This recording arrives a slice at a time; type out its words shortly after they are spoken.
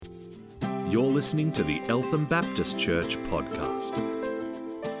You're listening to the Eltham Baptist Church podcast.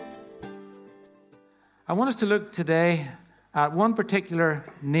 I want us to look today at one particular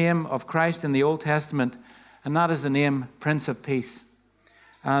name of Christ in the Old Testament, and that is the name Prince of Peace.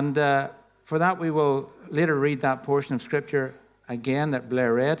 And for that, we will later read that portion of Scripture again that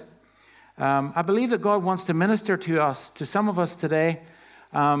Blair read. I believe that God wants to minister to us, to some of us today,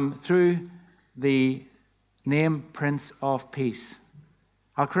 through the name Prince of Peace.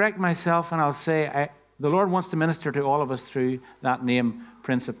 I'll correct myself and I'll say the Lord wants to minister to all of us through that name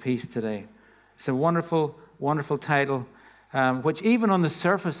Prince of Peace today. It's a wonderful, wonderful title, which even on the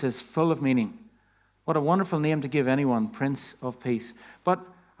surface is full of meaning. What a wonderful name to give anyone, Prince of Peace. But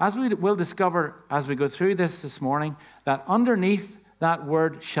as we will discover as we go through this morning, that underneath that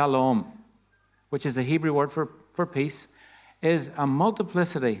word shalom, which is the Hebrew word for peace, is a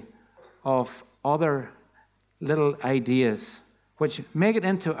multiplicity of other little ideas which make it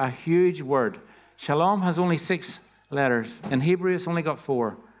into a huge word. Shalom has only 6 letters. In Hebrew, it's only got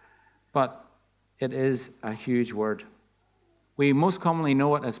 4. But it is a huge word. We most commonly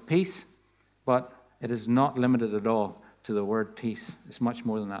know it as peace, but it is not limited at all to the word peace. It's much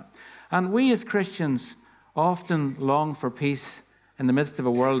more than that. And we as Christians often long for peace in the midst of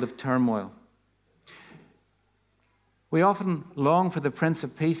a world of turmoil. We often long for the Prince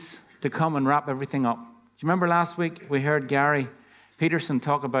of Peace to come and wrap everything up. Do you remember last week we heard Gary Peterson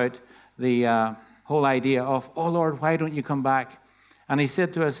talk about the whole idea of, oh Lord, why don't you come back? And he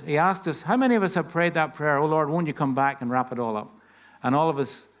said to us, he asked us, how many of us have prayed that prayer, oh Lord, won't you come back and wrap it all up? And all of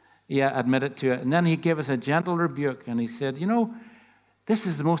us, admitted to it. And then he gave us a gentle rebuke and he said, you know, this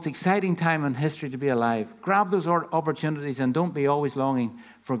is the most exciting time in history to be alive. Grab those opportunities and don't be always longing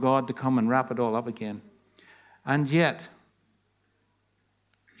for God to come and wrap it all up again. And yet,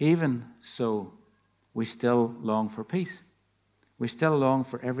 even so, we still long for peace. We still long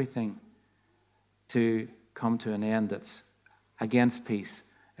for everything to come to an end that's against peace,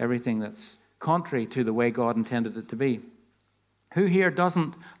 everything that's contrary to the way God intended it to be. Who here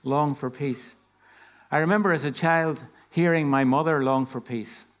doesn't long for peace? I remember as a child hearing my mother long for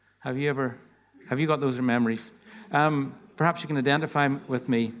peace. Have you got those memories? Perhaps you can identify with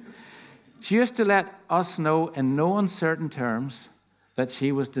me. She used to let us know in no uncertain terms that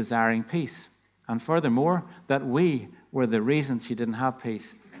she was desiring peace. And furthermore, that we were the reason she didn't have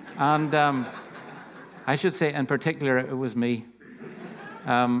peace. And I should say, in particular, it was me.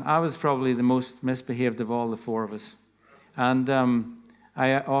 I was probably the most misbehaved of all the 4 of us. And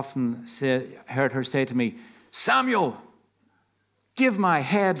I often heard her say to me, Samuel, give my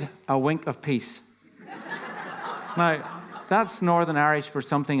head a wink of peace. Now, that's Northern Irish for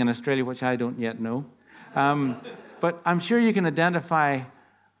something in Australia which I don't yet know. But I'm sure you can identify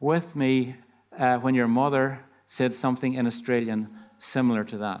with me when your mother said something in Australian similar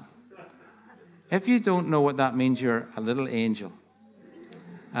to that. If you don't know what that means, you're a little angel.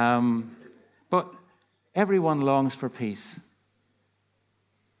 But everyone longs for peace.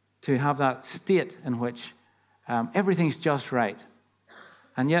 To have that state in which everything's just right.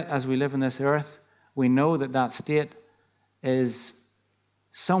 And yet, as we live on this earth, we know that that state is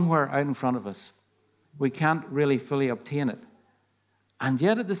somewhere out in front of us. We can't really fully obtain it. And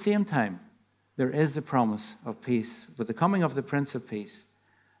yet, at the same time, there is the promise of peace. With the coming of the Prince of Peace,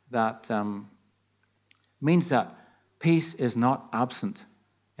 that means that peace is not absent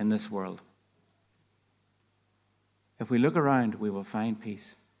in this world. If we look around, we will find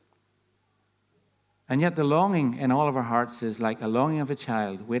peace. And yet the longing in all of our hearts is like a longing of a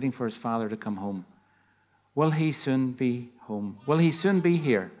child waiting for his father to come home. Will he soon be home? Will he soon be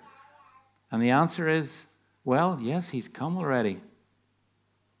here? And the answer is, well, yes, he's come already.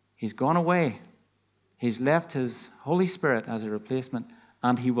 He's gone away. He's left his Holy Spirit as a replacement,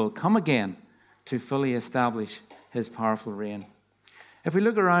 and he will come again to fully establish his powerful reign. If we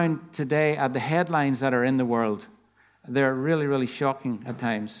look around today at the headlines that are in the world, they're really, really shocking at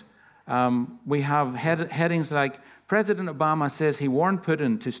times. We have headings like, President Obama says he warned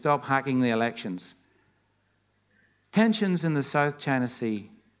Putin to stop hacking the elections. Tensions in the South China Sea.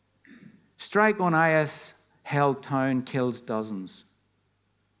 Strike on IS-held town kills dozens.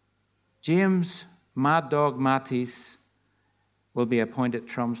 James Mad Dog Mattis will be appointed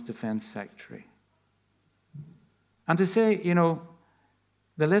Trump's defense secretary. And to say, you know,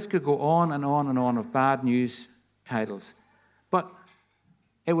 the list could go on and on and on of bad news titles. But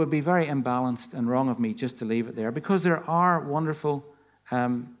it would be very imbalanced and wrong of me just to leave it there, because there are wonderful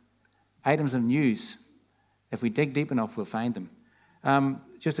items of news. If we dig deep enough, we'll find them.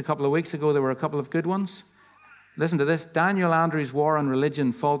 Just a couple of weeks ago, there were a couple of good ones. Listen to this. Daniel Andrews' war on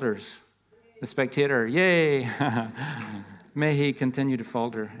religion falters. The Spectator, yay! may he continue to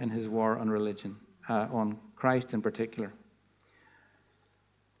falter in his war on religion, on Christ in particular.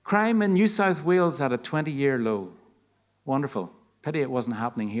 Crime in New South Wales at a 20-year low. Wonderful. Pity it wasn't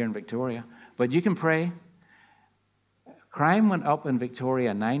happening here in Victoria. But you can pray. Crime went up in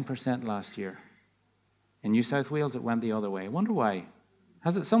Victoria 9% last year. In New South Wales, it went the other way. I wonder why.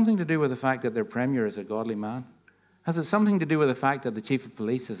 Has it something to do with the fact that their premier is a godly man? Has it something to do with the fact that the chief of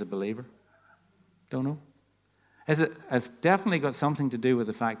police is a believer? Don't know. It's definitely got something to do with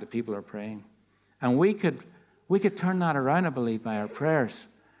the fact that people are praying. And we could turn that around, I believe, by our prayers.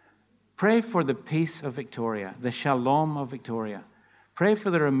 Pray for the peace of Victoria, the shalom of Victoria. Pray for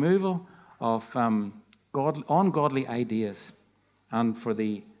the removal of ungodly ideas and for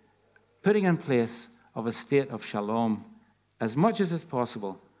the putting in place of a state of shalom as much as is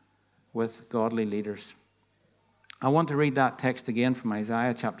possible with godly leaders. I want to read that text again from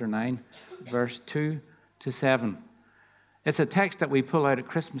Isaiah chapter 9, verse 2 to 7. It's a text that we pull out at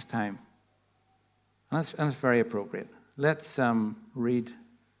Christmas time, and it's very appropriate. Let's read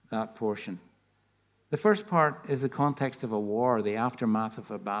that portion. The first part is the context of a war, the aftermath of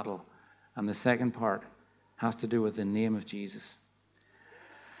a battle, and the second part has to do with the name of Jesus.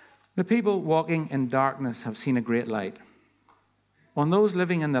 The people walking in darkness have seen a great light. On those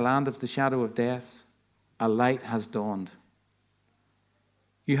living in the land of the shadow of death, a light has dawned.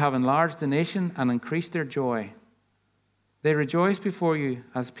 You have enlarged the nation and increased their joy. They rejoice before you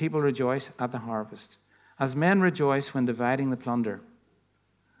as people rejoice at the harvest, as men rejoice when dividing the plunder.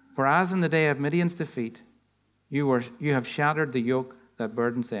 For as in the day of Midian's defeat, you have shattered the yoke that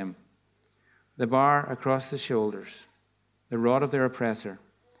burdens them, the bar across the shoulders, the rod of their oppressor.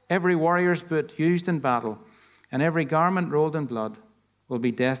 Every warrior's boot used in battle and every garment rolled in blood will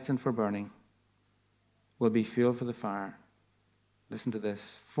be destined for burning, will be fuel for the fire. Listen to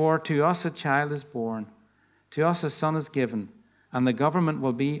this. For to us a child is born, to us a son is given, and the government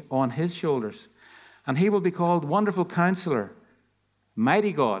will be on his shoulders. And he will be called Wonderful Counselor,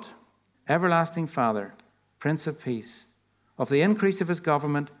 Mighty God, Everlasting Father, Prince of Peace. Of the increase of his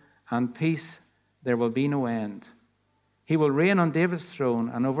government and peace there will be no end. He will reign on David's throne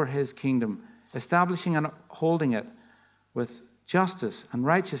and over his kingdom, establishing and holding it with justice and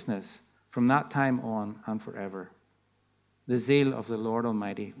righteousness from that time on and forever. The zeal of the Lord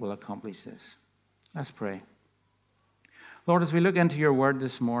Almighty will accomplish this. Let's pray. Lord, as we look into your word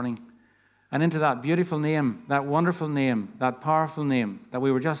this morning and into that beautiful name, that wonderful name, that powerful name that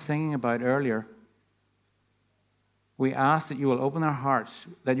we were just singing about earlier, we ask that you will open our hearts,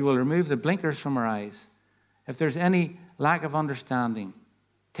 that you will remove the blinkers from our eyes. If there's any lack of understanding,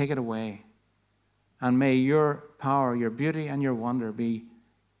 take it away. And may your power, your beauty, and your wonder be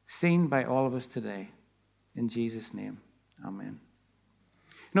seen by all of us today. In Jesus' name, amen.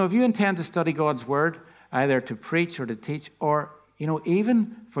 If you intend to study God's word, either to preach or to teach, or,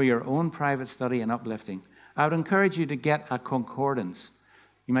 even for your own private study and uplifting, I would encourage you to get a concordance.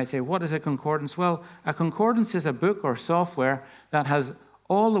 You might say, what is a concordance? Well, a concordance is a book or software that has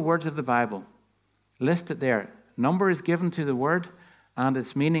all the words of the Bible listed there. Number is given to the word, and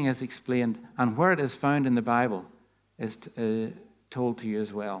its meaning is explained, and where it is found in the Bible is told to you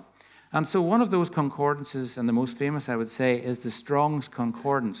as well. And so one of those concordances, and the most famous, I would say, is the Strong's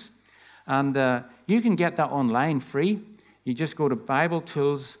Concordance. And you can get that online free. You just go to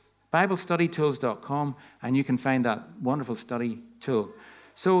BibleStudyTools.com, and you can find that wonderful study tool.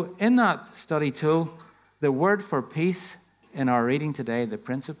 So in that study tool, the word for peace in our reading today, the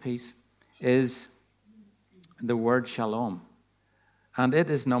Prince of Peace, is the word shalom. And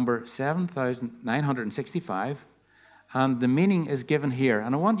it is number 7,965. And the meaning is given here.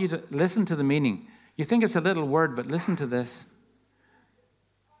 And I want you to listen to the meaning. You think it's a little word, but listen to this.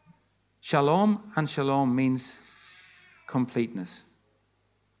 Shalom and shalom means completeness,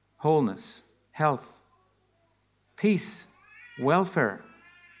 wholeness, health, peace, welfare,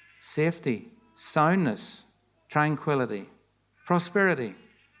 safety, soundness, tranquility, prosperity,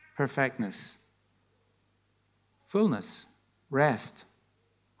 perfectness, fullness, rest,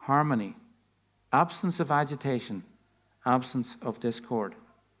 harmony, absence of agitation, absence of discord.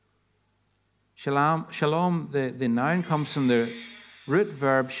 Shalom, the noun comes from the root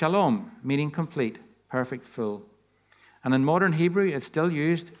verb shalom, meaning complete, perfect, full. And in modern Hebrew, it's still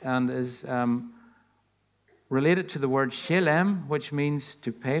used and is related to the word shalem, which means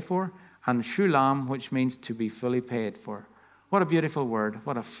to pay for, and shulam, which means to be fully paid for. What a beautiful word.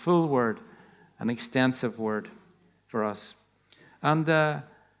 What a full word, an extensive word for us. And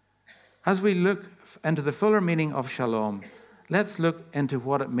as we look into the fuller meaning of shalom, let's look into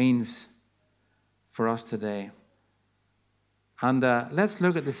what it means for us today. And let's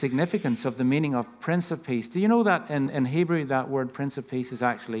look at the significance of the meaning of Prince of Peace. Do you know that in Hebrew that word Prince of Peace is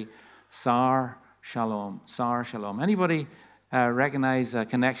actually Sar Shalom? Sar Shalom. Anybody recognize a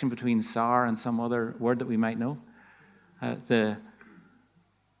connection between Sar and some other word that we might know?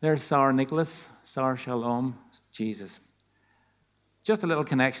 There's Sar Nicholas, Sar Shalom, Jesus. Just a little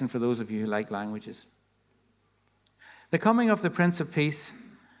connection for those of you who like languages. The coming of the Prince of Peace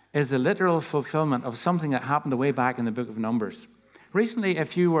is a literal fulfillment of something that happened way back in the book of Numbers. Recently,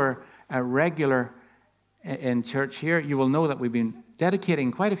 if you were a regular in church here, you will know that we've been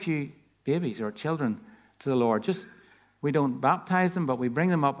dedicating quite a few babies or children to the Lord. We don't baptize them, but we bring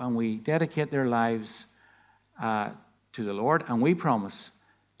them up and we dedicate their lives to the Lord, and we promise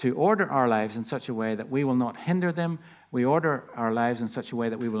to order our lives in such a way that we will not hinder them. We order our lives in such a way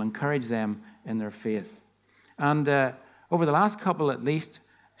that we will encourage them in their faith. And over the last couple at least,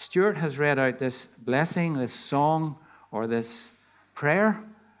 Stuart has read out this blessing, this song, or this prayer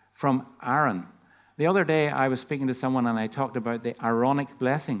from Aaron. The other day I was speaking to someone and I talked about the Aaronic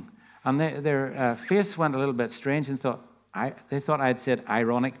blessing. And their face went a little bit strange and they thought I'd said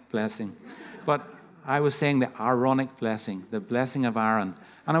ironic blessing. But I was saying the Aaronic blessing, the blessing of Aaron.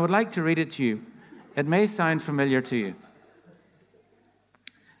 And I would like to read it to you. It may sound familiar to you.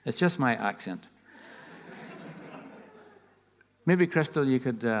 It's just my accent. Maybe, Crystal, you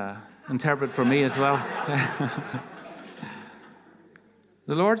could interpret for me as well.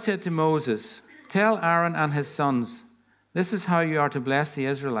 The Lord said to Moses, "Tell Aaron and his sons, this is how you are to bless the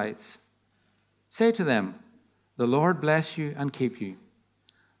Israelites. Say to them, the Lord bless you and keep you.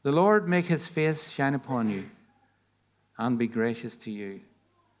 The Lord make his face shine upon you and be gracious to you.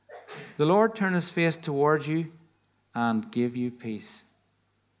 The Lord turn his face towards you and give you peace.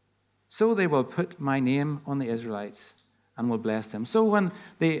 So they will put my name on the Israelites and will bless them." So when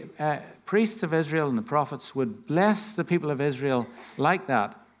the priests of Israel and the prophets would bless the people of Israel like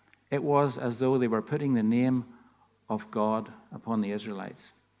that, it was as though they were putting the name of God upon the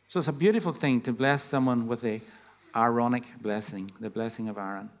Israelites. So it's a beautiful thing to bless someone with the Aaronic blessing, the blessing of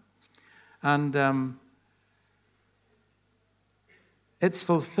Aaron. And it's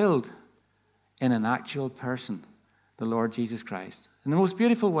fulfilled in an actual person, the Lord Jesus Christ. In the most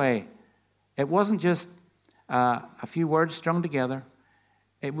beautiful way. It wasn't just a few words strung together.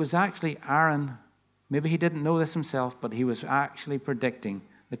 It was actually Aaron. Maybe he didn't know this himself, but he was actually predicting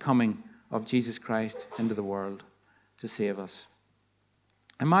the coming of Jesus Christ into the world to save us.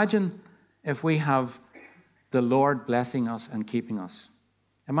 Imagine if we have the Lord blessing us and keeping us.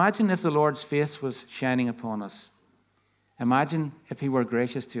 Imagine if the Lord's face was shining upon us. Imagine if he were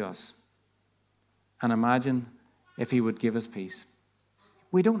gracious to us. And imagine if he would give us peace.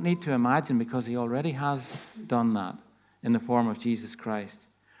 We don't need to imagine because he already has done that in the form of Jesus Christ.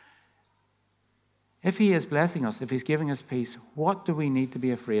 If he is blessing us, if he's giving us peace, what do we need to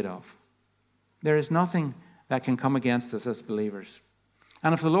be afraid of? There is nothing that can come against us as believers.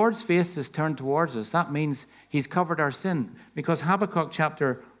 And if the Lord's face is turned towards us, that means he's covered our sin. Because Habakkuk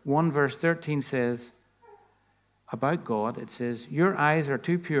chapter 1 verse 13 says, about God, it says, your eyes are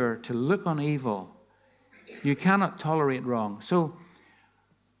too pure to look on evil. You cannot tolerate wrong. So,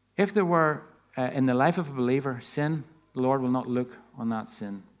 if there were, in the life of a believer, sin, the Lord will not look on that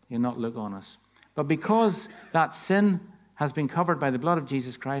sin. He'll not look on us. But because that sin has been covered by the blood of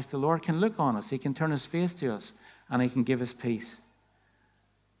Jesus Christ, the Lord can look on us. He can turn his face to us, and he can give us peace.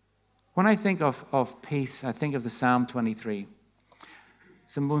 When I think of peace, I think of the Psalm 23.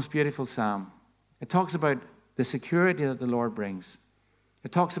 It's the most beautiful psalm. It talks about the security that the Lord brings.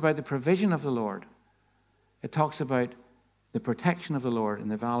 It talks about the provision of the Lord. It talks about the protection of the Lord in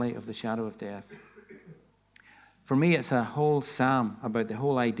the valley of the shadow of death. For me, it's a whole psalm about the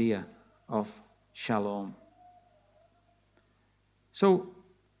whole idea of shalom. So,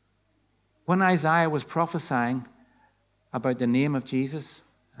 when Isaiah was prophesying about the name of Jesus,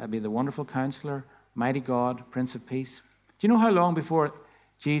 that'd be the wonderful counselor, mighty God, Prince of Peace. Do you know how long before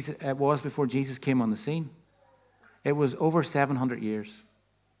Jesus came on the scene? It was over 700 years.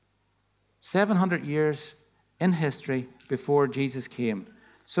 700 years in history before Jesus came.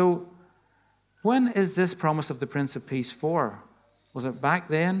 So, when is this promise of the Prince of Peace for? Was it back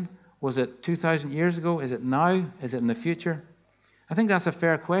then? Was it 2,000 years ago? Is it now? Is it in the future? I think that's a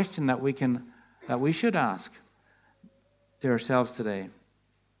fair question that we should ask to ourselves today.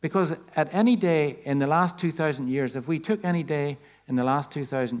 Because at any day in the last 2,000 years, if we took any day in the last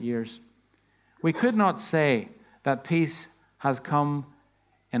 2,000 years, we could not say that peace has come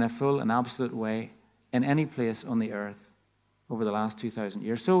in a full and absolute way in any place on the earth over the last 2,000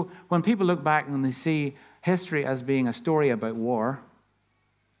 years. So when people look back and they see history as being a story about war,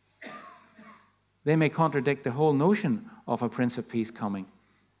 they may contradict the whole notion of a Prince of Peace coming,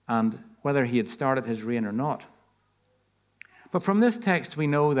 and whether he had started his reign or not. But from this text, we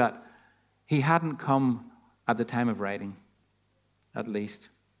know that he hadn't come at the time of writing, at least.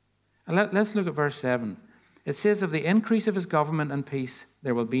 And let's look at verse 7. It says, "Of the increase of his government and peace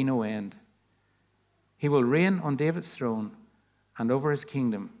there will be no end. He will reign on David's throne and over his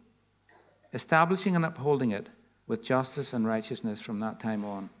kingdom, establishing and upholding it with justice and righteousness from that time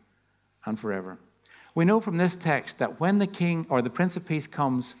on and forever." We know from this text that when the king or the Prince of Peace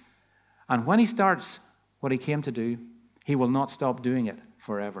comes, and when he starts what he came to do, he will not stop doing it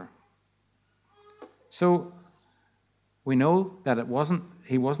forever. So we know that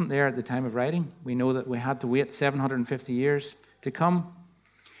he wasn't there at the time of writing. We know that we had to wait 750 years to come.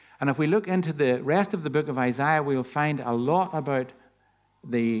 And if we look into the rest of the book of Isaiah, we will find a lot about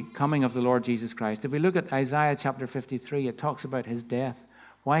the coming of the Lord Jesus Christ. If we look at Isaiah chapter 53, it talks about his death,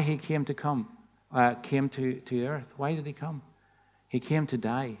 why he came to earth. Why did he come? He came to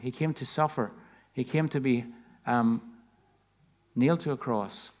die. He came to suffer. He came to be nailed to a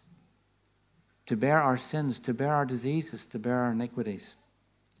cross, to bear our sins, to bear our diseases, to bear our iniquities.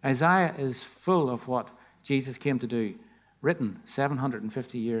 Isaiah is full of what Jesus came to do, written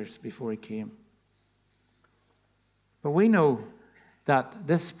 750 years before he came. But we know that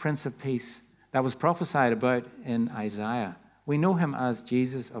this Prince of Peace that was prophesied about in Isaiah, we know him as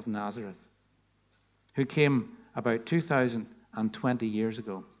Jesus of Nazareth, who came about 2,020 years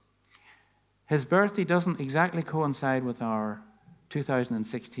ago. His birthday doesn't exactly coincide with our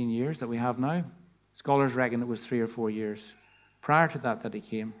 2016 years that we have now. Scholars reckon it was 3 or 4 years prior to that he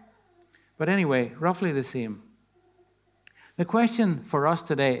came. But anyway, roughly the same. The question for us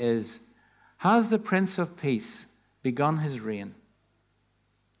today is, has the Prince of Peace begun his reign?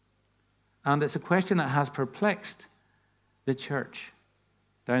 And it's a question that has perplexed the church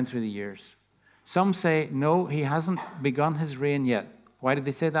down through the years. Some say, no, he hasn't begun his reign yet. Why did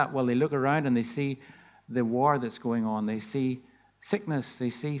they say that? Well, they look around and they see the war that's going on. They see sickness.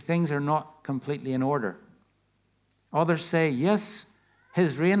 They see things are not completely in order. Others say, yes,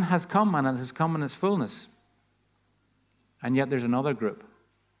 his reign has come and it has come in its fullness. And yet there's another group,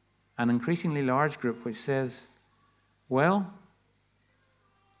 an increasingly large group, which says, well,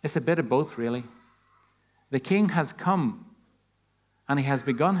 it's a bit of both, really. The king has come and he has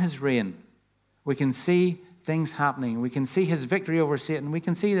begun his reign. We can see things happening. We can see his victory over Satan. We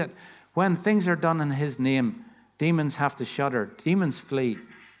can see that when things are done in his name, demons have to shudder. Demons flee.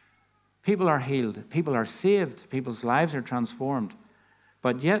 People are healed. People are saved. People's lives are transformed.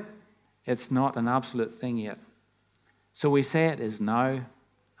 But yet, it's not an absolute thing yet. So we say it is now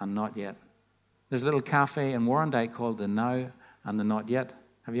and not yet. There's a little cafe in Warrandyte called the Now and the Not Yet.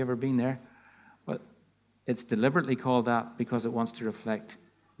 Have you ever been there? But it's deliberately called that because it wants to reflect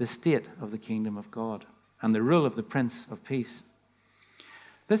the state of the kingdom of God and the rule of the Prince of Peace.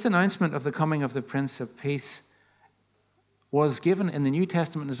 This announcement of the coming of the Prince of Peace was given in the New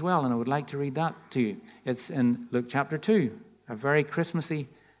Testament as well, and I would like to read that to you. It's in Luke chapter 2, a very Christmassy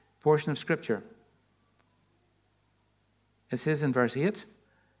portion of Scripture. It says in verse 8,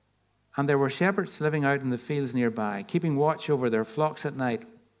 "And there were shepherds living out in the fields nearby, keeping watch over their flocks at night.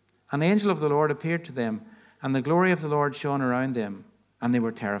 An angel of the Lord appeared to them, and the glory of the Lord shone around them, and they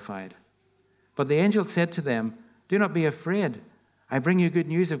were terrified. But the angel said to them, 'Do not be afraid. I bring you good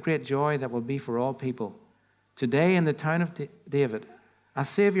news of great joy that will be for all people. Today in the town of David, a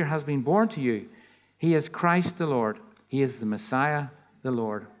Savior has been born to you. He is Christ the Lord. He is the Messiah, the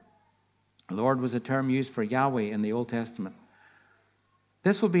Lord.'" Lord was a term used for Yahweh in the Old Testament.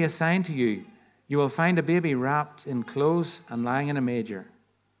 "This will be a sign to you. You will find a baby wrapped in clothes and lying in a manger."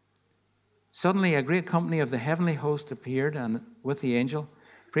 Suddenly a great company of the heavenly host appeared and with the angel,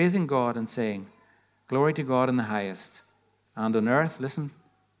 praising God and saying, "Glory to God in the highest, and on earth," listen,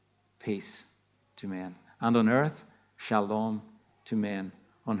 "peace to men. And on earth, shalom to men,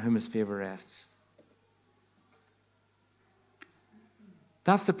 on whom his favor rests."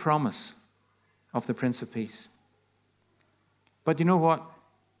 That's the promise of the Prince of Peace. But you know what?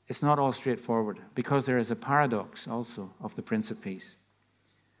 It's not all straightforward, because there is a paradox also of the Prince of Peace.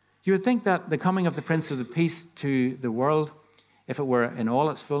 You would think that the coming of the Prince of the Peace to the world, if it were in all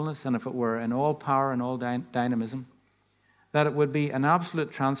its fullness and if it were in all power and all dynamism, that it would be an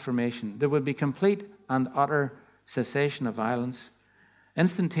absolute transformation. There would be complete and utter cessation of violence,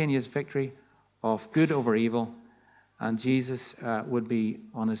 instantaneous victory of good over evil, and Jesus would be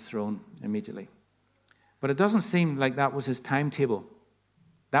on his throne immediately. But it doesn't seem like that was his timetable.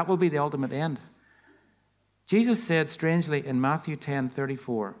 That will be the ultimate end. Jesus said strangely in Matthew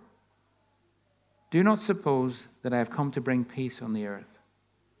 10:34, "Do not suppose that I have come to bring peace on the earth.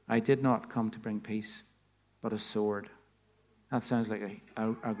 I did not come to bring peace, but a sword." That sounds like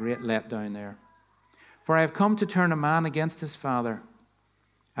a great letdown there. For I have come to turn a man against his father,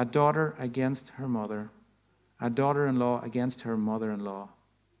 a daughter against her mother, a daughter-in-law against her mother-in-law.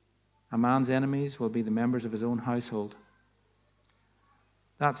 A man's enemies will be the members of his own household.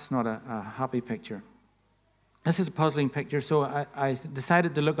 That's not a happy picture. This is a puzzling picture, so I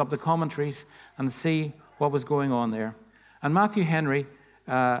decided to look up the commentaries and see what was going on there. And Matthew Henry,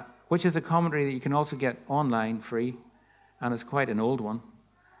 which is a commentary that you can also get online free, and it's quite an old one,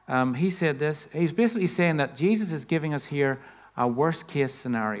 he said this. He's basically saying that Jesus is giving us here a worst-case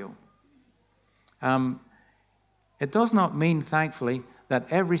scenario. It does not mean, thankfully, that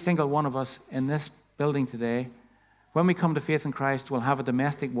every single one of us in this building today, when we come to faith in Christ, will have a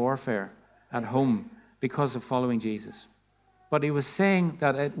domestic warfare at home because of following Jesus. But he was saying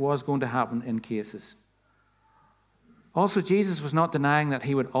that it was going to happen in cases. Also, Jesus was not denying that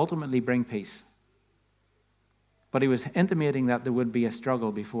he would ultimately bring peace. But he was intimating that there would be a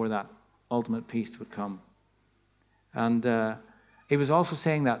struggle before that ultimate peace would come. And he was also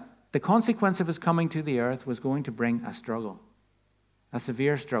saying that the consequence of his coming to the earth was going to bring a struggle, a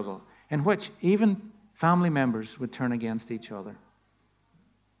severe struggle, in which even family members would turn against each other.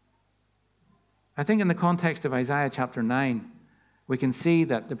 I think in the context of Isaiah chapter 9, we can see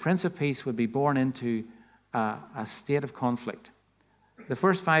that the Prince of Peace would be born into a state of conflict. The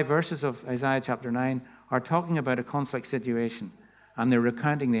first 5 verses of Isaiah chapter 9 are talking about a conflict situation, and they're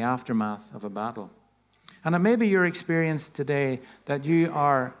recounting the aftermath of a battle. And it may be your experience today that you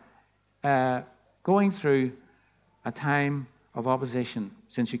are going through a time of opposition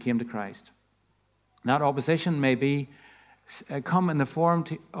since you came to Christ. That opposition may be come in the form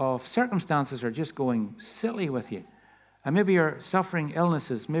of circumstances are just going silly with you. And maybe you're suffering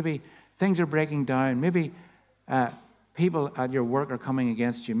illnesses. Maybe things are breaking down. Maybe people at your work are coming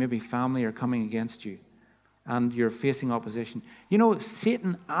against you. Maybe family are coming against you. And you're facing opposition. You know,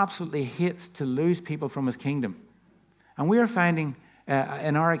 Satan absolutely hates to lose people from his kingdom. And we are finding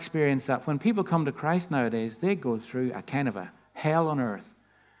in our experience that when people come to Christ nowadays, they go through a kind of a hell on earth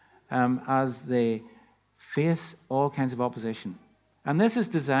as they face all kinds of opposition. And this is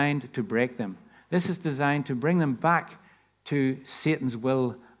designed to break them. This is designed to bring them back to Satan's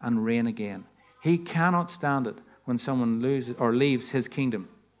will and reign again. He cannot stand it when someone loses or leaves his kingdom.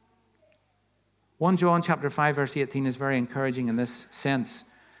 1 John chapter 5 verse 18 is very encouraging in this sense.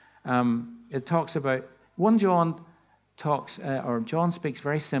 It talks about, John speaks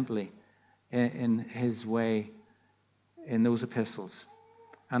very simply in his way in those epistles.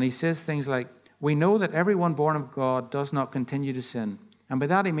 And he says things like, we know that everyone born of God does not continue to sin. And by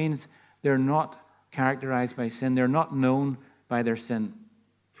that he means they're not characterized by sin. They're not known by their sin.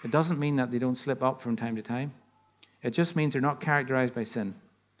 It doesn't mean that they don't slip up from time to time. It just means they're not characterized by sin.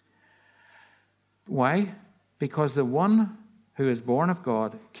 Why? Because the one who is born of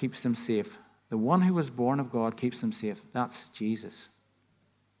God keeps them safe. The one who was born of God keeps them safe. That's Jesus.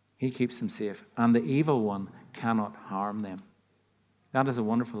 He keeps them safe. And the evil one cannot harm them. That is a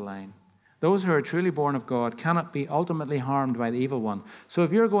wonderful line. Those who are truly born of God cannot be ultimately harmed by the evil one. So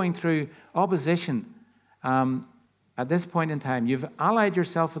if you're going through opposition at this point in time, you've allied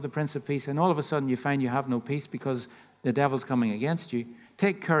yourself with the Prince of Peace, and all of a sudden you find you have no peace because the devil's coming against you,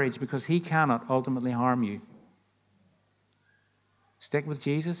 take courage because he cannot ultimately harm you. Stick with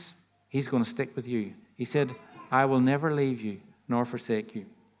Jesus. He's going to stick with you. He said, I will never leave you nor forsake you.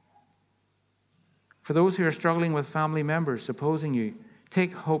 For those who are struggling with family members opposing you,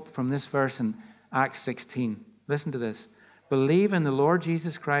 take hope from this verse in Acts 16. Listen to this. Believe in the Lord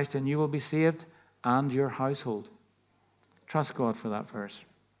Jesus Christ and you will be saved and your household. Trust God for that verse.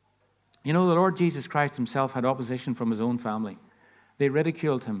 You know, the Lord Jesus Christ himself had opposition from his own family. They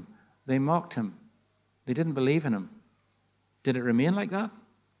ridiculed him. They mocked him. They didn't believe in him. Did it remain like that?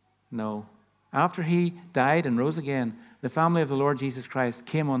 No. After he died and rose again, the family of the Lord Jesus Christ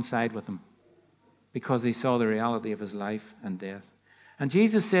came on side with him because they saw the reality of his life and death. And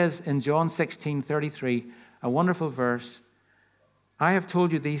Jesus says in John 16:33, a wonderful verse, I have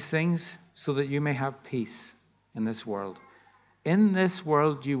told you these things so that you may have peace in this world. In this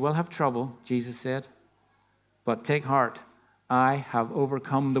world you will have trouble, Jesus said, but take heart, I have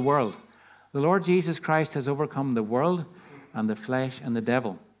overcome the world. The Lord Jesus Christ has overcome the world and the flesh and the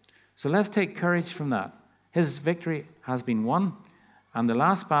devil. So let's take courage from that. His victory has been won, and the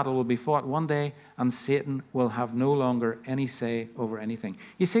last battle will be fought one day, and Satan will have no longer any say over anything.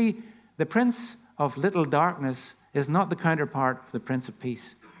 You see, the prince of little darkness is not the counterpart of the Prince of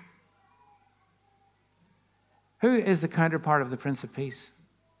Peace. Who is the counterpart of the Prince of Peace?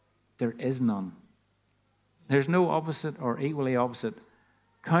 There is none. There's no opposite or equally opposite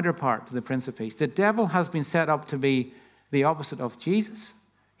counterpart to the Prince of Peace. The devil has been set up to be the opposite of Jesus.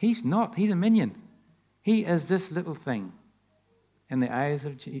 He's not. He's a minion. He is this little thing in the eyes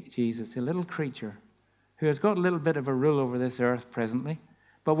of Jesus, a little creature who has got a little bit of a rule over this earth presently,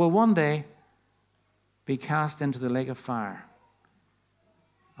 but will one day be cast into the lake of fire,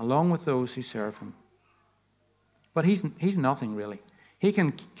 along with those who serve him. But he's nothing really. He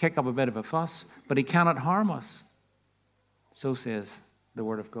can kick up a bit of a fuss, but he cannot harm us. So says the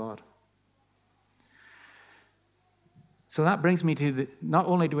Word of God. So that brings me to not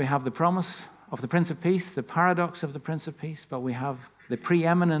only do we have the promise of the Prince of Peace, the paradox of the Prince of Peace, but we have the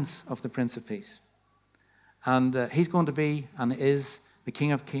preeminence of the Prince of Peace. And he's going to be and is the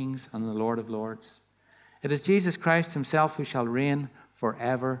King of Kings and the Lord of Lords. It is Jesus Christ himself who shall reign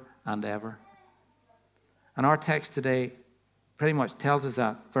forever and ever. And our text today pretty much tells us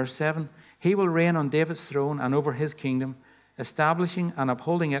that. Verse 7, he will reign on David's throne and over his kingdom, establishing and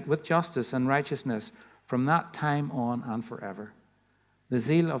upholding it with justice and righteousness from that time on and forever. The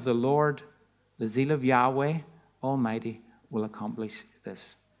zeal of the Lord, the zeal of Yahweh Almighty will accomplish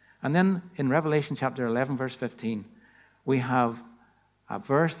this. And then in Revelation chapter 11, verse 15, we have a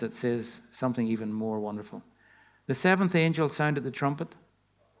verse that says something even more wonderful. The seventh angel sounded the trumpet,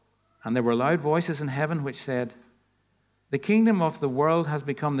 and there were loud voices in heaven which said, the kingdom of the world has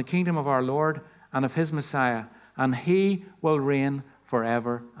become the kingdom of our Lord and of his Messiah, and he will reign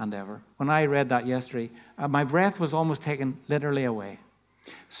forever and ever. When I read that yesterday, my breath was almost taken literally away.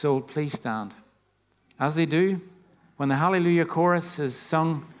 So please stand. As they do, when the Hallelujah chorus is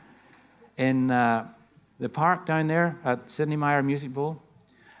sung in the park down there at Sidney Meyer Music Bowl,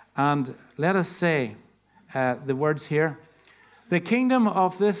 and let us say the words here, the kingdom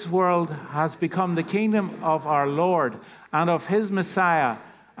of this world has become the kingdom of our Lord and of his Messiah,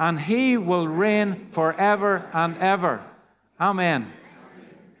 and he will reign forever and ever. Amen.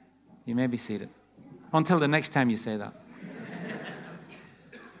 You may be seated. Until the next time you say that.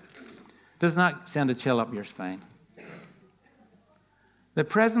 Does not send a chill up your spine. The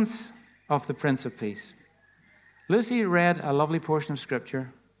presence of the Prince of Peace. Lucy read a lovely portion of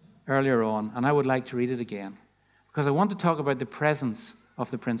Scripture earlier on, and I would like to read it again, because I want to talk about the presence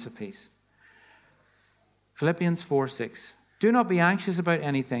of the Prince of Peace. Philippians 4:6. Do not be anxious about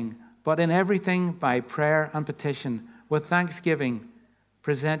anything, but in everything by prayer and petition, with thanksgiving,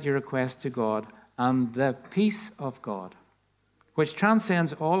 present your request to God, and the peace of God, which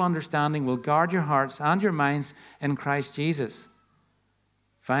transcends all understanding, will guard your hearts and your minds in Christ Jesus.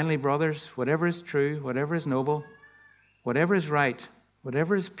 Finally, brothers, whatever is true, whatever is noble, whatever is right,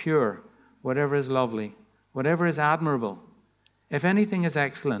 whatever is pure, whatever is lovely, whatever is admirable, if anything is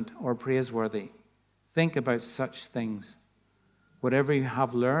excellent or praiseworthy, think about such things. Whatever you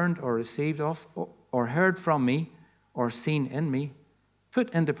have learned or received of or heard from me or seen in me, put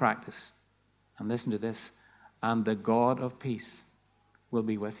into practice. And listen to this, and the God of peace will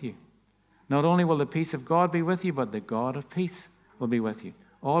be with you. Not only will the peace of God be with you, but the God of peace will be with you.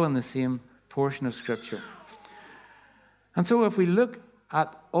 All in the same portion of Scripture. And so if we look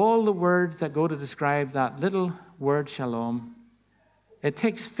at all the words that go to describe that little word shalom, it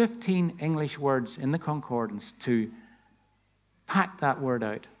takes 15 English words in the concordance to pack that word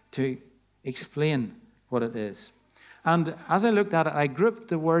out, to explain what it is. And as I looked at it, I grouped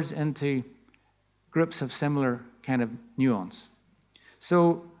the words into groups of similar kind of nuance.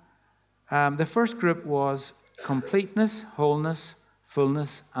 So the first group was completeness, wholeness,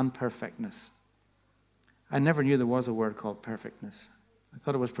 fullness, and perfectness. I never knew there was a word called perfectness. I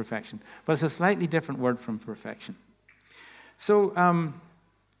thought it was perfection. But it's a slightly different word from perfection. So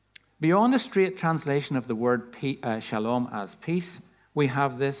beyond a straight translation of the word shalom as peace, we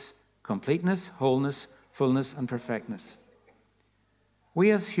have this completeness, wholeness, fullness, and perfectness.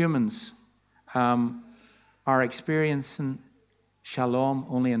 We as humans are experiencing shalom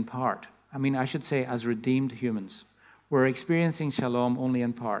only in part. I mean, I should say as redeemed humans. We're experiencing shalom only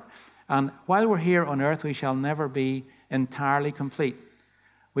in part. And while we're here on earth, we shall never be entirely complete.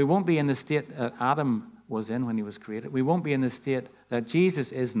 We won't be in the state that Adam was in when he was created. We won't be in the state that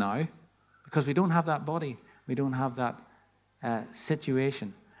Jesus is now, because we don't have that body. We don't have that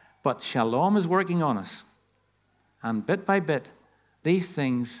situation. But shalom is working on us. And bit by bit, these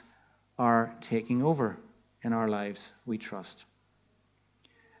things are taking over in our lives, we trust.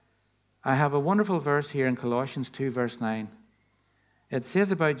 I have a wonderful verse here in Colossians 2, verse 9. It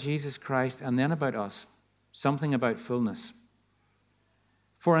says about Jesus Christ and then about us, something about fullness.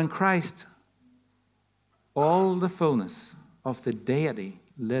 For in Christ, all the fullness of the deity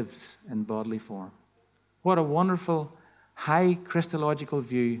lives in bodily form. What a wonderful, high Christological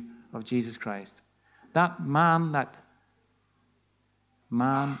view of Jesus Christ. That man, that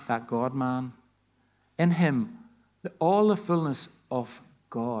God-man, in him, All the fullness of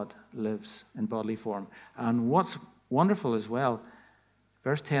God lives in bodily form. And what's wonderful as well,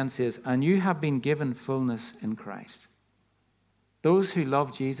 verse 10 says, and you have been given fullness in Christ. Those who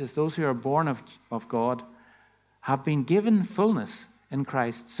love Jesus, those who are born of God, have been given fullness in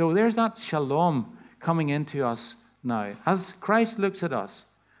Christ. So there's that shalom coming into us now. As Christ looks at us,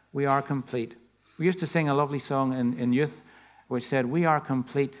 we are complete. We used to sing a lovely song in youth which said, we are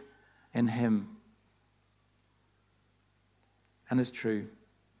complete in him. And it's true.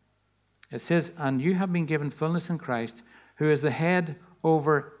 It says, and you have been given fullness in Christ, who is the head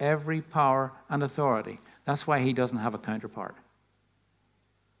over every power and authority. That's why he doesn't have a counterpart.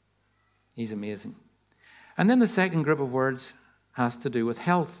 He's amazing. And then the second group of words has to do with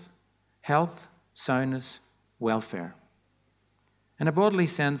health. Health, soundness, welfare. In a bodily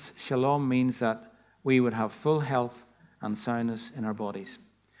sense, shalom means that we would have full health and soundness in our bodies.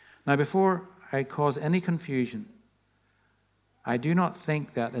 Now, before I cause any confusion, I do not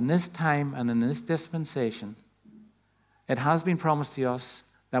think that in this time and in this dispensation, it has been promised to us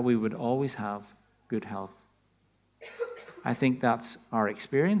that we would always have good health. I think that's our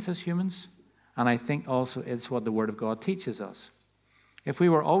experience as humans, and I think also it's what the Word of God teaches us. If we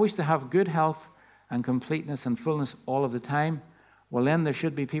were always to have good health and completeness and fullness all of the time, well, then there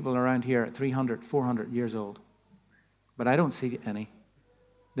should be people around here at 300, 400 years old. But I don't see any.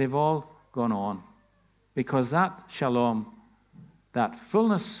 They've all gone on. Because that shalom, that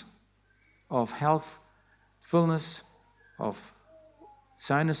fullness of health, fullness of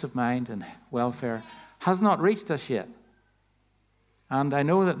soundness of mind and welfare has not reached us yet. And I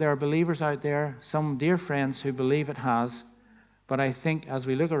know that there are believers out there, some dear friends who believe it has, but I think as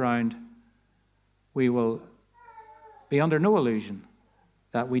we look around, we will be under no illusion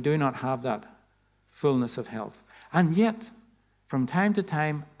that we do not have that fullness of health. And yet, from time to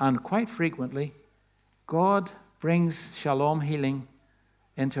time, and quite frequently, God brings shalom healing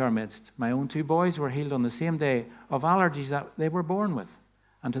into our midst. My own 2 boys were healed on the same day of allergies that they were born with.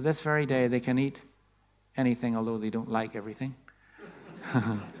 And to this very day, they can eat anything, although they don't like everything.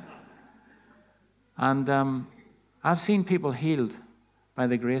 And I've seen people healed by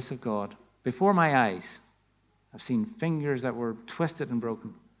the grace of God before my eyes. I've seen fingers that were twisted and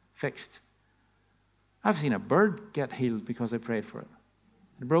broken, fixed. I've seen a bird get healed because I prayed for it.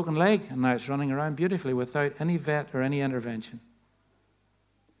 A broken leg, and now it's running around beautifully without any vet or any intervention.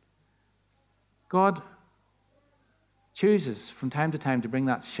 God chooses from time to time to bring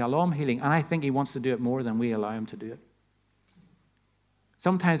that shalom healing, and I think he wants to do it more than we allow him to do it.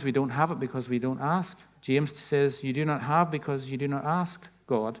 Sometimes we don't have it because we don't ask. James says, you do not have because you do not ask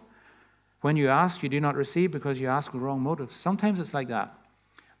God. When you ask, you do not receive because you ask with wrong motives. Sometimes it's like that.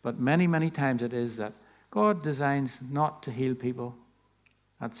 But many, many times it is that God designs not to heal people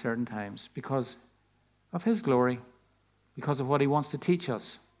at certain times because of his glory, because of what he wants to teach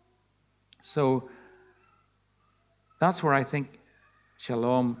us. So that's where I think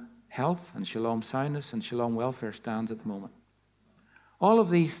shalom health and shalom soundness and shalom welfare stands at the moment. All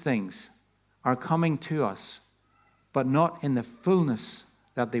of these things are coming to us, but not in the fullness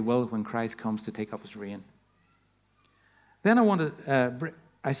that they will when Christ comes to take up his reign. Then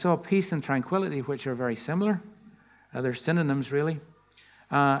I saw peace and tranquility, which are very similar. They're synonyms, really.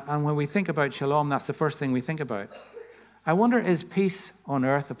 And when we think about shalom, that's the first thing we think about. I wonder, is peace on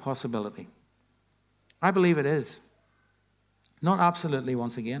earth a possibility? I believe it is. Not absolutely,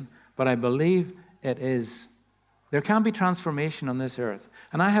 once again, but I believe it is. There can be transformation on this earth.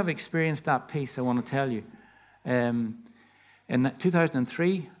 And I have experienced that peace, I want to tell you. In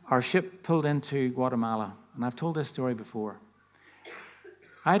 2003, our ship pulled into Guatemala. And I've told this story before.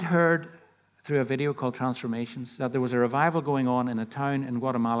 I'd heard through a video called Transformations that there was a revival going on in a town in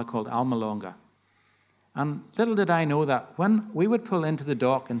Guatemala called Almalonga. And little did I know that when we would pull into the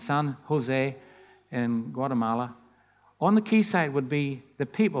dock in San Jose in Guatemala, on the quayside would be the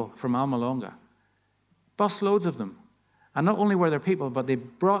people from Almalonga. Busloads of them. And not only were there people, but they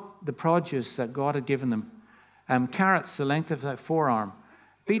brought the produce that God had given them. Carrots the length of that forearm,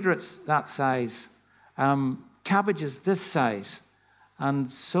 beetroots that size, cabbages this size,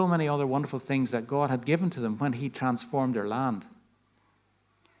 and so many other wonderful things that God had given to them when he transformed their land.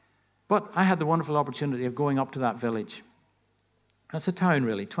 But I had the wonderful opportunity of going up to that village. It's a town,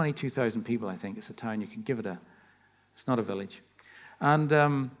 really, 22,000 people, I think. It's a town. You can give it it's not a village.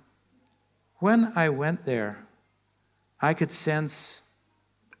 And when I went there, I could sense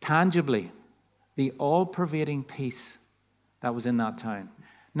tangibly the all-pervading peace that was in that town.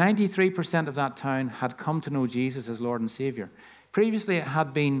 93% of that town had come to know Jesus as Lord and Savior. Previously, it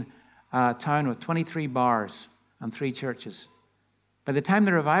had been a town with 23 bars and 3 churches. By the time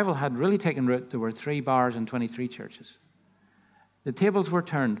the revival had really taken root, there were 3 bars and 23 churches. The tables were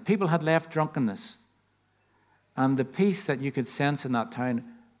turned. People had left drunkenness. And the peace that you could sense in that town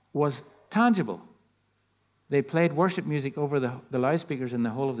was tangible. They played worship music over the loudspeakers in the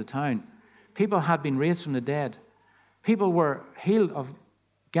whole of the town. People had been raised from the dead. People were healed of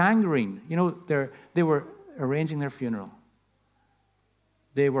gangrene. You know, they were arranging their funeral.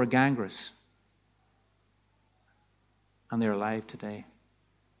 They were gangrenous. And they're alive today.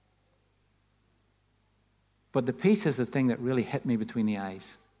 But the peace is the thing that really hit me between the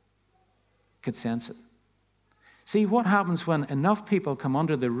eyes. Could sense it. See, what happens when enough people come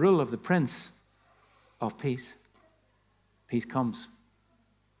under the rule of the Prince of Peace? Peace comes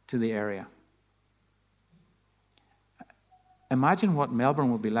to the area. Imagine what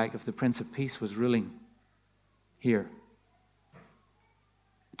Melbourne would be like if the Prince of Peace was ruling here,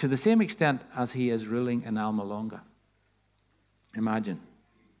 to the same extent as he is ruling in Alma Longa. Imagine.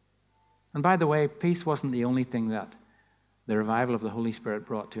 And by the way, peace wasn't the only thing that the revival of the Holy Spirit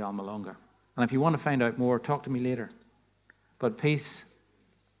brought to Alma Longa. And if you want to find out more, talk to me later. But peace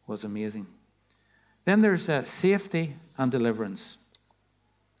was amazing. Then there's safety and deliverance.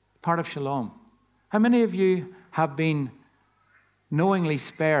 Part of Shalom. How many of you have been knowingly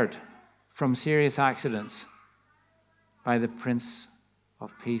spared from serious accidents by the Prince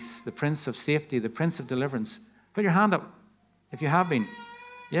of Peace, the Prince of Safety, the Prince of Deliverance? Put your hand up if you have been.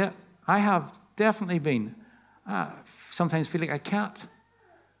 Yeah, I have definitely been. Sometimes feel like I can't.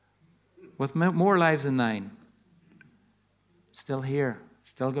 With more lives than 9. Still here.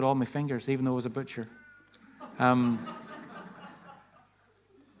 Still got all my fingers, even though I was a butcher.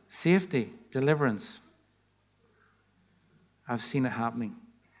 Safety, deliverance. I've seen it happening.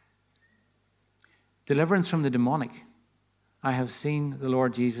 Deliverance from the demonic. I have seen the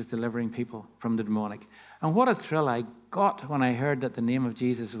Lord Jesus delivering people from the demonic. And what a thrill I got when I heard that the name of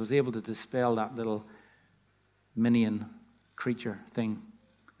Jesus was able to dispel that little minion creature thing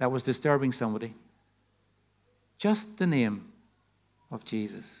that was disturbing somebody. Just the name of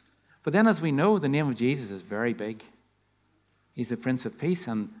Jesus. But then, as we know, the name of Jesus is very big. He's the Prince of Peace,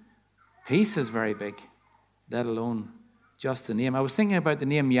 and peace is very big, let alone just the name. I was thinking about the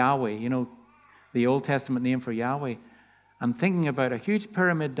name Yahweh, you know, the Old Testament name for Yahweh, and thinking about a huge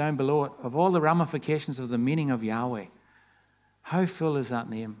pyramid down below it of all the ramifications of the meaning of Yahweh. How full is that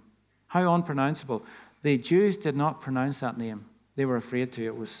name? How unpronounceable. The Jews did not pronounce that name. They were afraid to.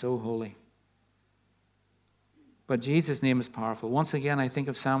 It was so holy. But Jesus' name is powerful. Once again, I think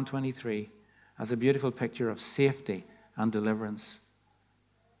of Psalm 23 as a beautiful picture of safety and deliverance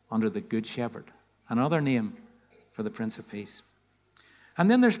under the Good Shepherd. Another name for the Prince of Peace. And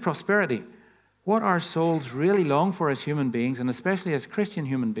then there's prosperity. What our souls really long for as human beings, and especially as Christian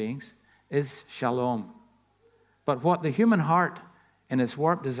human beings, is shalom. But what the human heart in its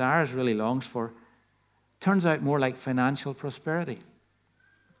warped desires really longs for turns out more like financial prosperity.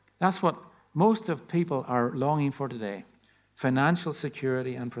 That's what most of people are longing for today. Financial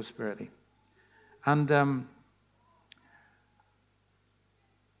security and prosperity. And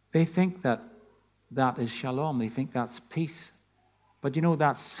they think that is shalom. They think that's peace. But you know,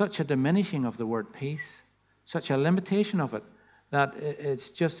 that's such a diminishing of the word peace, such a limitation of it, that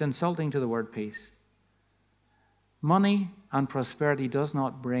it's just insulting to the word peace. Money and prosperity does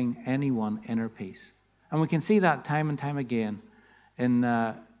not bring anyone inner peace. And we can see that time and time again in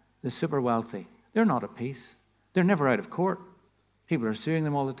the super wealthy. They're not at peace. They're never out of court. People are suing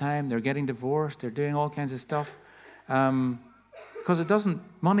them all the time. They're getting divorced. They're doing all kinds of stuff. Because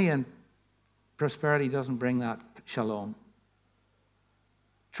money and prosperity doesn't bring that shalom.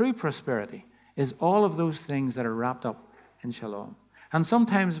 True prosperity is all of those things that are wrapped up in shalom. And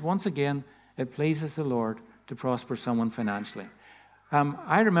sometimes, once again, it pleases the Lord to prosper someone financially.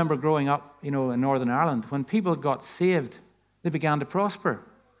 I remember growing up, in Northern Ireland, when people got saved, they began to prosper.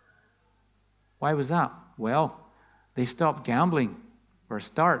 Why was that? Well, they stopped gambling for a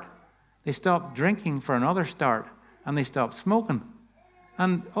start. They stopped drinking for another start. And they stopped smoking.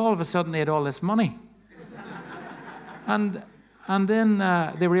 And all of a sudden, they had all this money. And then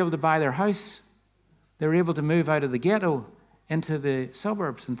they were able to buy their house. They were able to move out of the ghetto into the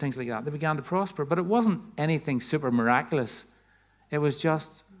suburbs and things like that. They began to prosper. But it wasn't anything super miraculous. It was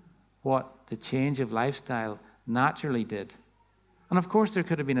just what the change of lifestyle naturally did. And of course, there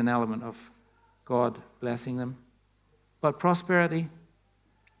could have been an element of God blessing them. But prosperity,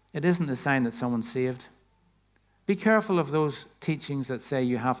 it isn't a sign that someone's saved. Be careful of those teachings that say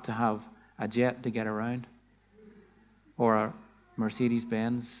you have to have a jet to get around, or a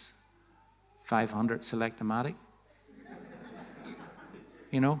Mercedes-Benz 500 Select-O-Matic.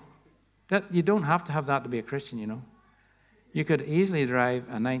 That you don't have to have that to be a Christian, You could easily drive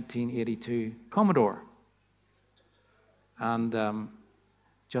a 1982 Commodore and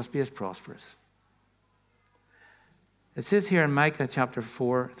just be as prosperous. It says here in Micah chapter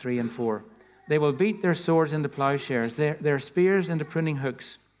 4, 3 and 4, they will beat their swords into plowshares, their spears into pruning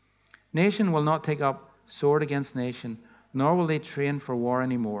hooks. Nation will not take up sword against nation, nor will they train for war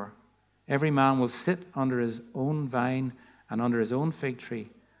anymore. Every man will sit under his own vine and under his own fig tree,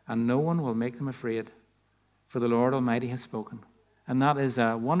 and no one will make them afraid, for the Lord Almighty has spoken. And that is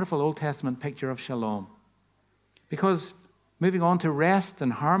a wonderful Old Testament picture of shalom. Because moving on to rest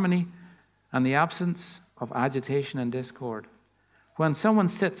and harmony and the absence of agitation and discord. When someone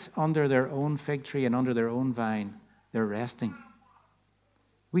sits under their own fig tree and under their own vine, they're resting.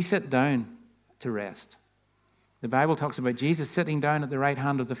 We sit down to rest. The Bible talks about Jesus sitting down at the right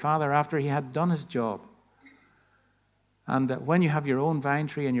hand of the Father after he had done his job. And when you have your own vine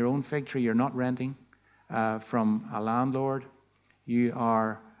tree and your own fig tree, you're not renting from a landlord. You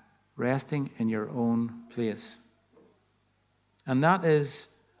are resting in your own place. And that is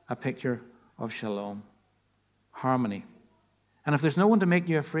a picture of shalom, harmony. And if there's no one to make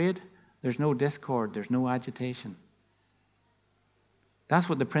you afraid, there's no discord, there's no agitation. That's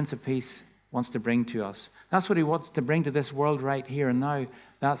what the Prince of Peace wants to bring to us. That's what he wants to bring to this world right here and now.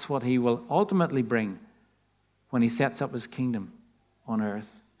 That's what he will ultimately bring when he sets up his kingdom on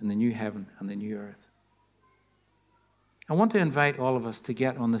earth, in the new heaven and the new earth. I want to invite all of us to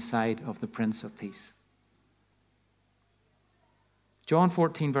get on the side of the Prince of Peace. John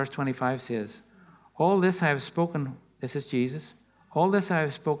 14, verse 25 says, all this I have spoken, this is Jesus, all this I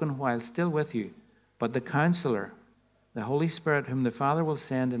have spoken while still with you, but the Counselor, the Holy Spirit, whom the Father will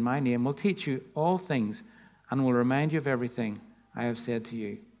send in my name, will teach you all things and will remind you of everything I have said to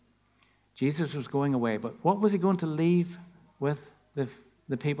you. Jesus was going away, but what was he going to leave with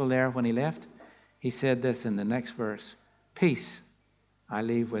the people there when he left? He said this in the next verse, peace I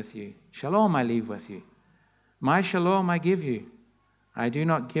leave with you. Shalom I leave with you. My shalom I give you. I do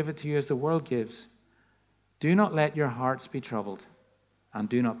not give it to you as the world gives. Do not let your hearts be troubled, and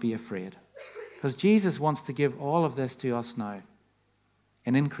do not be afraid. Because Jesus wants to give all of this to us now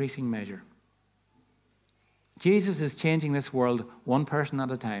in increasing measure. Jesus is changing this world one person at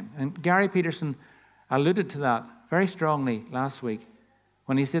a time. And Gary Peterson alluded to that very strongly last week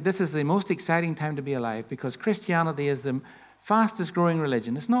when he said this is the most exciting time to be alive because Christianity is the fastest growing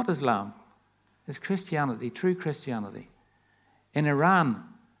religion. It's not Islam. It's Christianity, true Christianity. In Iran,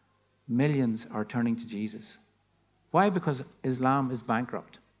 millions are turning to Jesus. Why? Because Islam is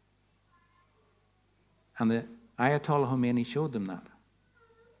bankrupt. And the Ayatollah Khomeini showed them that.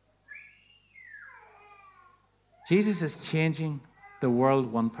 Jesus is changing the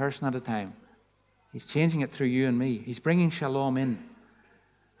world one person at a time. He's changing it through you and me. He's bringing shalom in.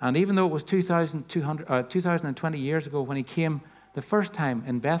 And even though it was 2020 years ago when he came the first time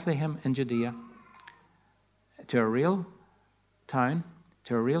in Bethlehem in Judea to a real town,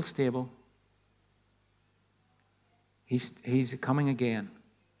 to a real stable, he's coming again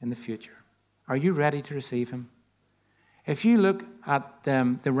in the future. Are you ready to receive him? If you look at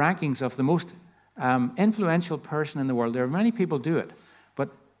the rankings of the most influential person in the world, there are many people do it, but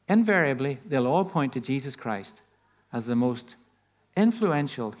invariably they'll all point to Jesus Christ as the most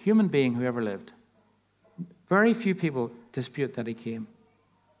influential human being who ever lived. Very few people dispute that he came.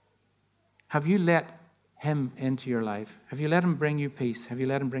 Have you let him into your life? Have you let him bring you peace? Have you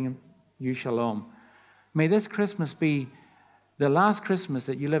let him bring you shalom? May this Christmas be the last Christmas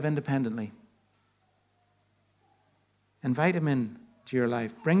that you live independently. Invite him in to your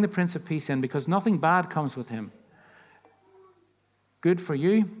life. Bring the Prince of Peace in because nothing bad comes with him. Good for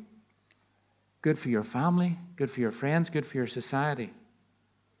you, good for your family, good for your friends, good for your society.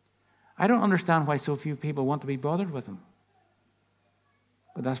 I don't understand why so few people want to be bothered with him.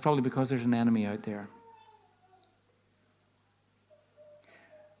 But that's probably because there's an enemy out there.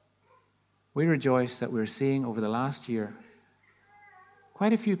 We rejoice that we're seeing over the last year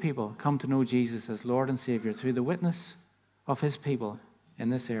quite a few people come to know Jesus as Lord and Savior through the witness of his people in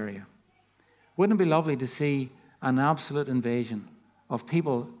this area. Wouldn't it be lovely to see an absolute invasion of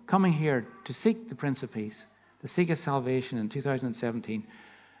people coming here to seek the Prince of Peace, to seek his salvation in 2017?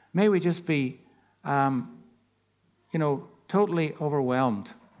 May we just be, totally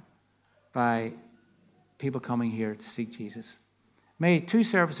overwhelmed by people coming here to seek Jesus. May 2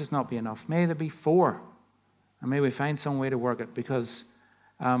 services not be enough. May there be 4. And may we find some way to work it because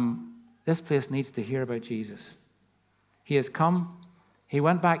this place needs to hear about Jesus. He has come. He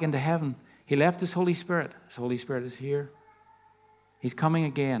went back into heaven. He left his Holy Spirit. His Holy Spirit is here. He's coming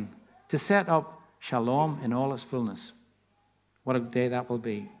again to set up shalom in all its fullness. What a day that will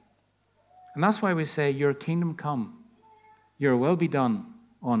be. And that's why we say, your kingdom come. your will be done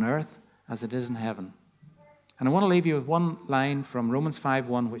on earth as it is in heaven. And I want to leave you with one line from Romans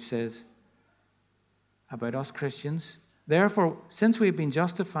 5:1, which says about us Christians, therefore, since we have been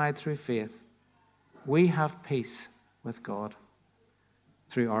justified through faith, we have peace with God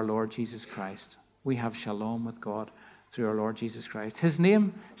through our Lord Jesus Christ. We have shalom with God through our Lord Jesus Christ. His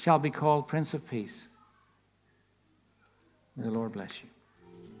name shall be called Prince of Peace. May the Lord bless you.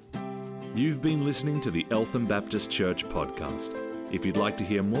 You've been listening to the Eltham Baptist Church podcast. If you'd like to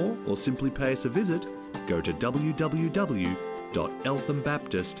hear more or simply pay us a visit, go to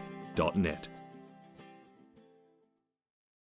www.elthambaptist.net.